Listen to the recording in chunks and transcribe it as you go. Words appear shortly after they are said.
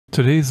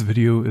Today's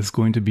video is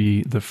going to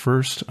be the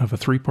first of a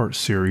three-part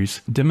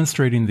series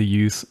demonstrating the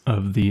use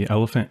of the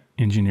Elephant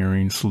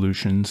Engineering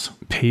Solutions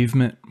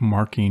pavement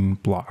marking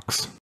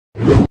blocks.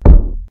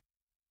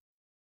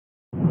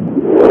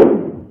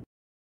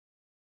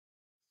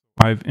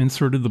 I've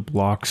inserted the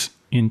blocks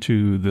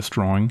into this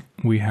drawing.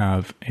 We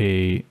have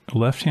a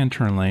left-hand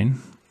turn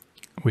lane,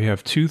 we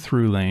have two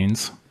through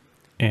lanes,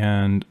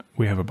 and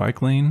we have a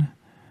bike lane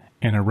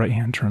and a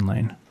right-hand turn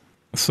lane.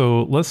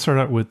 So let's start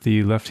out with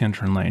the left-hand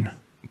turn lane.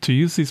 To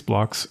use these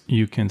blocks,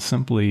 you can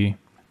simply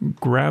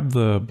grab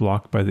the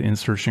block by the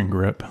insertion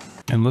grip,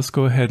 and let's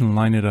go ahead and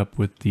line it up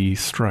with the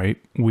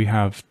stripe. We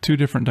have two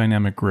different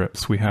dynamic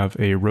grips. We have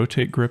a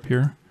rotate grip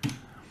here,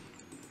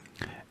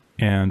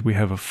 and we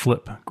have a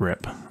flip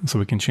grip. So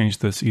we can change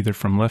this either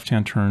from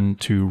left-hand turn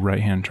to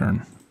right-hand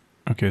turn.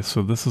 Okay,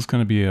 so this is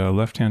going to be a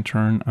left-hand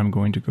turn. I'm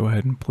going to go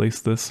ahead and place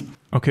this.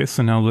 Okay,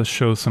 so now let's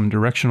show some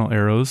directional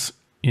arrows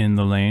in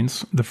the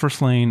lanes. The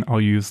first lane,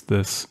 I'll use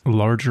this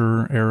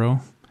larger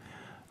arrow.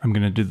 I'm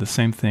going to do the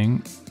same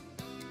thing.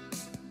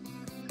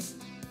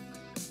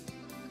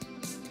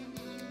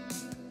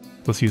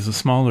 Let's use a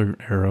smaller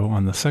arrow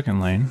on the second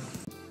lane.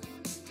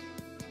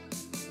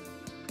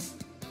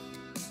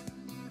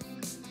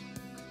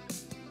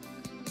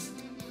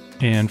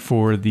 And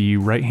for the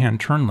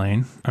right-hand turn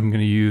lane, I'm going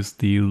to use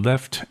the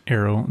left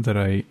arrow that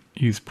I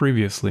used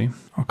previously.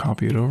 I'll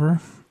copy it over,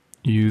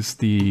 use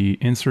the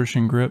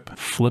insertion grip,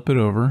 flip it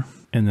over,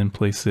 and then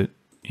place it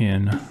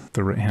in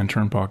the right-hand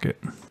turn pocket.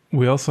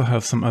 We also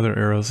have some other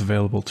arrows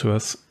available to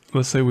us.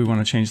 Let's say we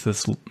want to change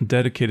this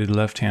dedicated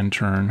left-hand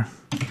turn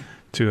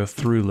to a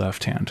through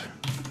left-hand.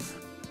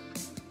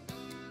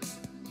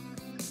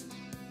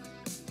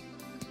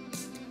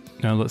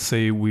 Now let's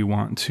say we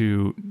want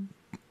to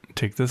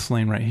take this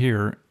lane right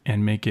here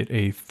and make it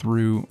a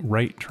through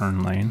right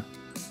turn lane.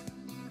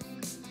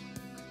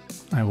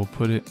 I will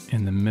put it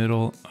in the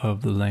middle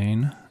of the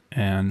lane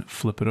and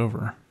flip it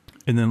over.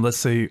 And then let's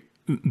say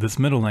this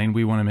middle lane,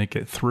 we want to make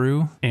it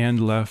through and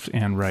left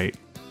and right.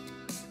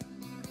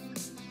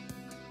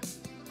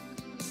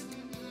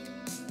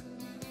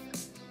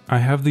 I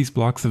have these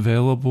blocks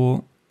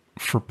available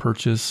for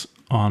purchase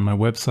on my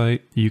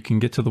website. You can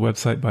get to the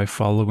website by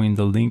following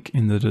the link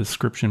in the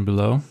description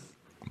below.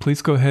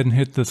 Please go ahead and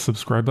hit the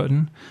subscribe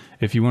button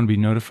if you want to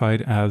be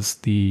notified as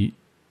the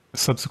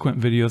subsequent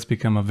videos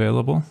become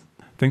available.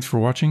 Thanks for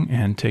watching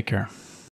and take care.